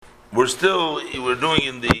We're doing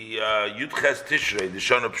in the Yud Ches Tishrei, the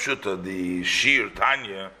Shana Pshuta, the Shir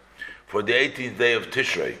Tanya, for the 18th day of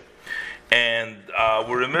Tishrei. And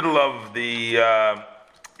we're in the middle of the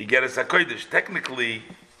Igeres HaKodesh. Technically,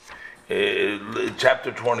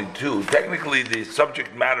 chapter 22, technically the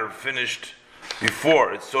subject matter finished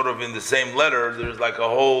before. It's sort of in the same letter. There's like a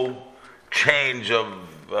whole change of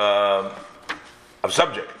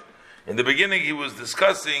subject. In the beginning, he was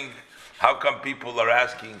discussing how come people are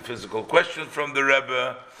asking physical questions from the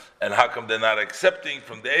Rebbe, and how come they're not accepting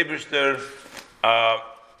from the Eibishter,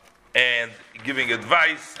 and giving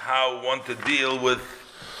advice how one to deal with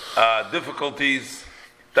difficulties.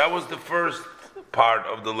 That was the first part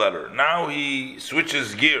of the letter. Now he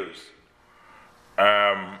switches gears,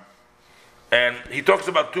 and he talks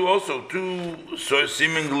about two so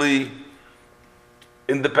seemingly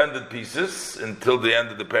independent pieces until the end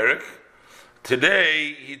of the parak.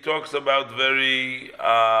 Today he talks about very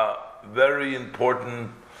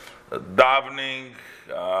important davening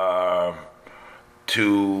to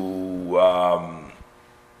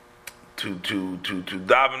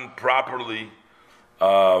daven properly,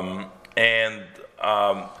 and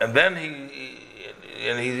then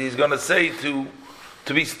he's going to say to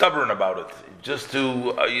be stubborn about it, just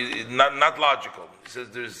to not logical. He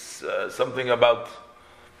says there's something about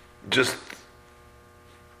just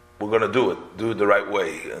we're going to do it the right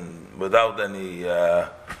way, and without any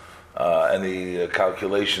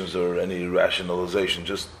calculations or any rationalization.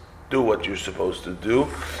 Just do what you're supposed to do.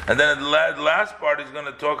 And then the last part is going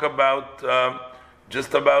to talk about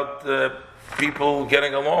people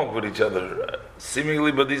getting along with each other,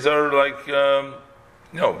 seemingly. But these are like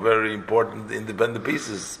very important independent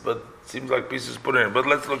pieces. But it seems like pieces put in. But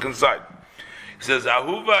let's look inside. He says,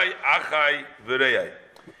 "Ahuvai achai v'reyai."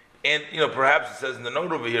 And perhaps it says in the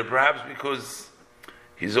note over here, perhaps because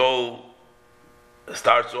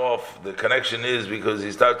starts off, the connection is because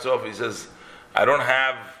he starts off, he says, I don't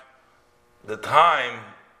have the time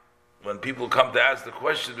when people come to ask the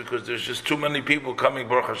questions because there's just too many people coming,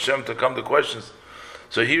 Baruch Hashem, to come to questions.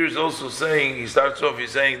 So here he's also saying, he's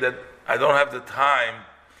saying that I don't have the time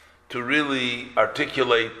to really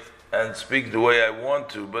articulate and speak the way I want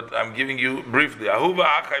to, but I'm giving you briefly. Ahuva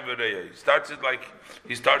achai v'reya. He starts it like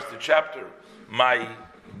he starts the chapter. My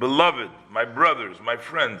beloved, my brothers, my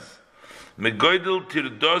friends. Megoidel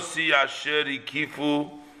tirdosi asher ikifu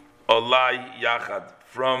olai yachad.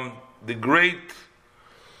 From the great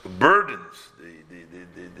burdens,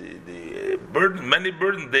 the burden, many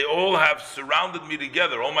burdens, they all have surrounded me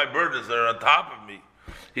together. All my burdens that are on top of me.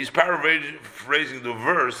 He's paraphrasing the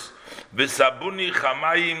verse. V'sabuni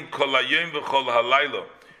chamayim kol hayom v'chol halaylo.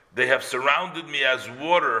 They have surrounded me as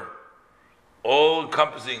water, all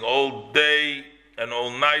encompassing, all day and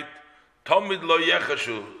all night. Tomid lo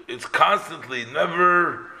yechashu. It's constantly,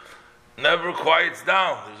 never quiets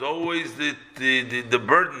down. There's always the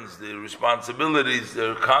burdens, the responsibilities.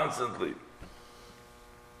 They're constantly.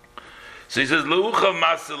 So he says, Leucha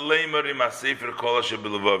masel leimer im hasefer kol asher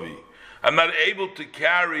b'levavi. I'm not able to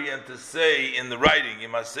carry and to say in the writing,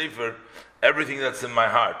 in my sefer, everything that's in my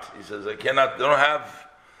heart. He says, I don't have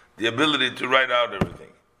the ability to write out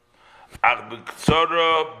everything.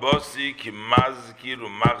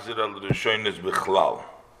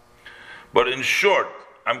 But in short,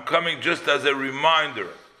 I'm coming just as a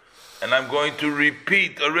reminder, and I'm going to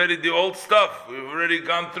repeat already the old stuff. We've already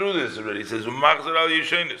gone through this already. He says,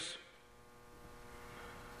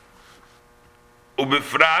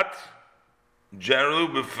 Ubefrat, generally,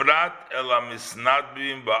 befrat ela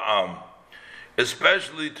misnadbim ba'am,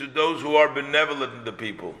 especially to those who are benevolent in the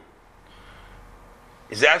people.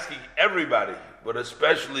 He's asking everybody, but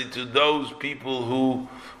especially to those people who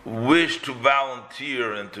wish to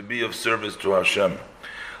volunteer and to be of service to Hashem.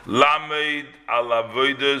 Lamed ala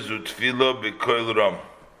avoda zutfila bekoil ram,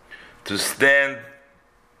 to stand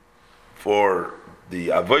for the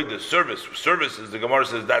avoda service. Service is, the Gemara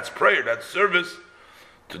says, that's prayer, that's service.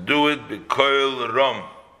 To do it bekoil ram,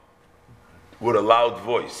 with a loud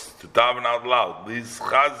voice, to daven out loud. Liz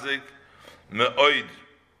chazik me'oid,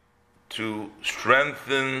 to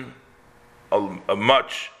strengthen a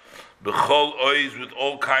much. Bechol oiz, with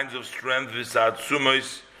all kinds of strength. V'sad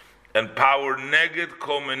sumois, and power. Neged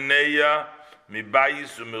kol meneya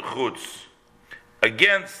mibayis u'mechutz,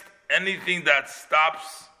 against anything that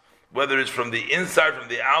stops, whether it's from the inside, from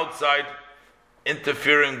the outside,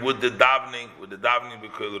 interfering with the davening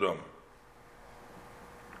b'kol ram.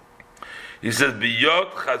 He says,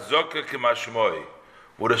 "Biyot chazoka k'mashmoi,"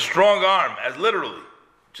 with a strong arm, as literally,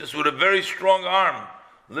 just with a very strong arm,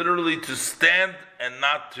 literally to stand and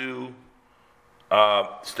not to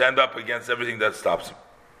stand up against everything that stops him.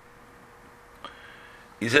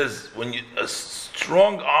 He says, a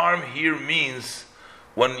strong arm here means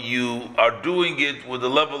when you are doing it with a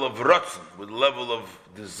level of ratzon, with a level of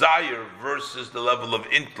desire versus the level of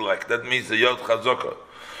intellect. That means the Yod Chazaka.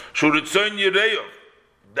 Shuritzon Yereyev.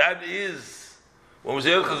 That is, when we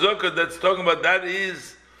say Yod Chazaka, that's talking about, that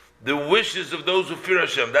is the wishes of those who fear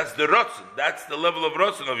Hashem. That's the ratzon. That's the level of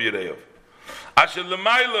ratzon of Yereyev. Asher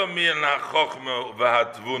lemayla min ha-chochma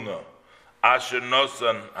v'ha-tvuna. Asher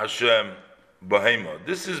nosan Hashem Bahema.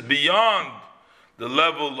 This is beyond the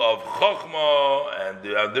level of Chokhmah and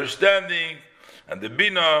the understanding and the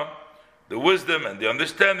Bina, the wisdom and the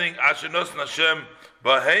understanding. Asher Nosan Hashem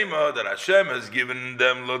Bahema, that Hashem has given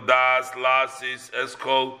them Lodas, Lasis,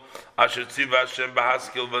 Eskol, Asher Tziva Hashem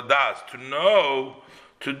Bahaskil Vadas, to know,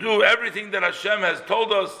 to do everything that Hashem has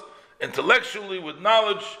told us intellectually with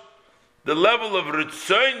knowledge. The level of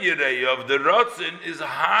Ritzoin Yerei, of the Ratzin, is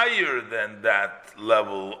higher than that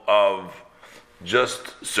level of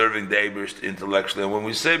just serving the Eibers intellectually. And when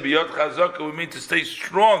we say Biyot Chazaka, we mean to stay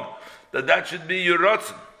strong, that should be your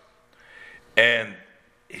Ratzin. And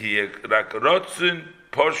Rak Ratzin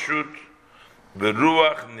Poshut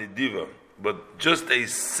Beruach Nidiva, but just a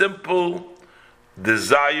simple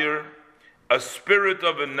desire, a spirit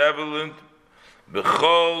of benevolence.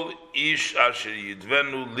 B'chol ish asher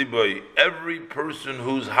yidvenu liboy. Every person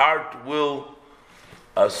whose heart will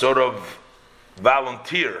sort of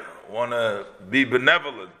volunteer, want to be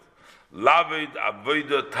benevolent. Lavid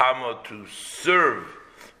avoda tama, to serve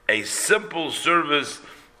a simple service.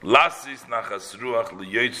 Lasis nachas ruach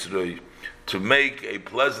liyotzroi, to make a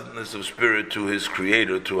pleasantness of spirit to his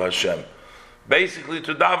creator, to Hashem. Basically,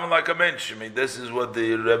 to daven like a mensch. I mean, this is what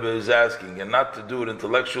the Rebbe is asking, and not to do it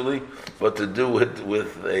intellectually, but to do it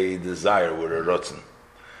with a desire, with a rotzen.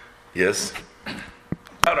 Yes.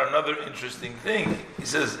 Another interesting thing. It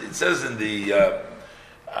says in the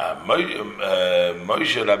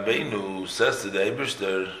Moshe Rabbeinu says to the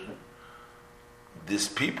Eibishter, this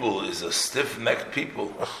people is a stiff-necked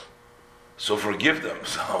people, so forgive them.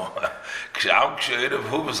 So,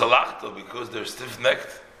 because they're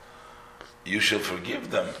stiff-necked, you shall forgive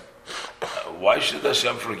them. Why should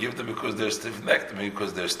Hashem forgive them? Because they're stiff-necked?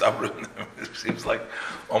 Because they're stubborn? It seems like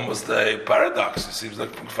almost a paradox. It seems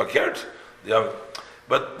like fakert.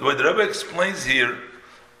 But what the Rebbe explains here,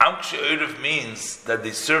 Amkshe Erev means that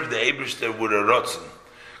they serve the Eibishter with a rotzen,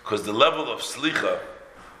 because the level of slicha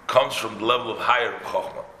comes from the level of higher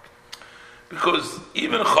chokhmah. Because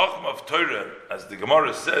even chokhmah of Torah, as the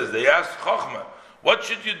Gemara says, they ask chokhmah, what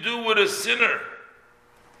should you do with a sinner?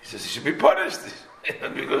 He says he should be punished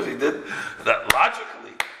because he did that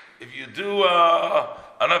logically. If you do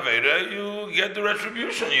an Aveda, you get the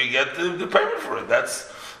retribution, you get the payment for it.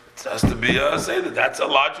 It has to be say that. That's a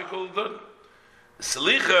logical.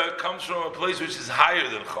 Selicha comes from a place which is higher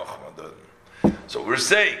than Chokhmah. So we're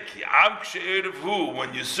saying,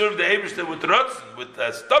 when you serve the Eibishter with Ratzon, with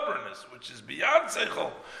stubbornness, which is beyond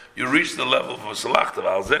Seichel, you reach the level of Salachta.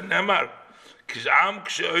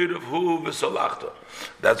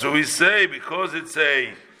 That's what we say, because it's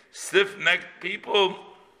a stiff-necked people,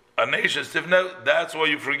 a nation stiff-necked, that's why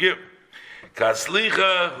you forgive.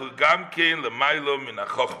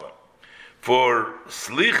 For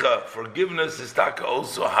slicha, forgiveness is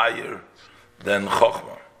also higher than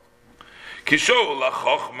chokhmah. Because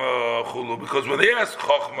when they ask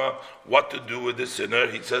chokhmah what to do with the sinner,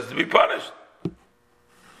 he says to be punished.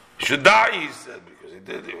 He should die, he said, because he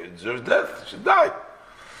deserves death. He should die.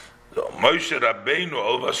 So Moshe Rabbeinu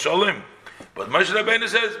Olva Sholim. But Moshe Rabbeinu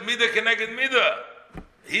says, Mida keneged Mida.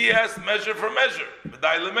 He asked measure for measure.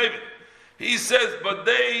 He says, but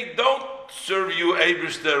they don't serve you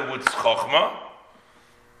Eibishter with chokhmah,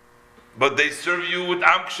 but they serve you with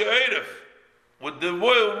amkshe erev, with the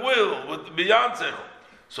will, with beyond seichel.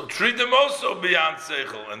 So treat them also beyond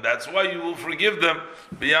seichel, and that's why you will forgive them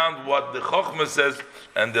beyond what the chokhmah says,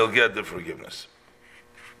 and they'll get the forgiveness.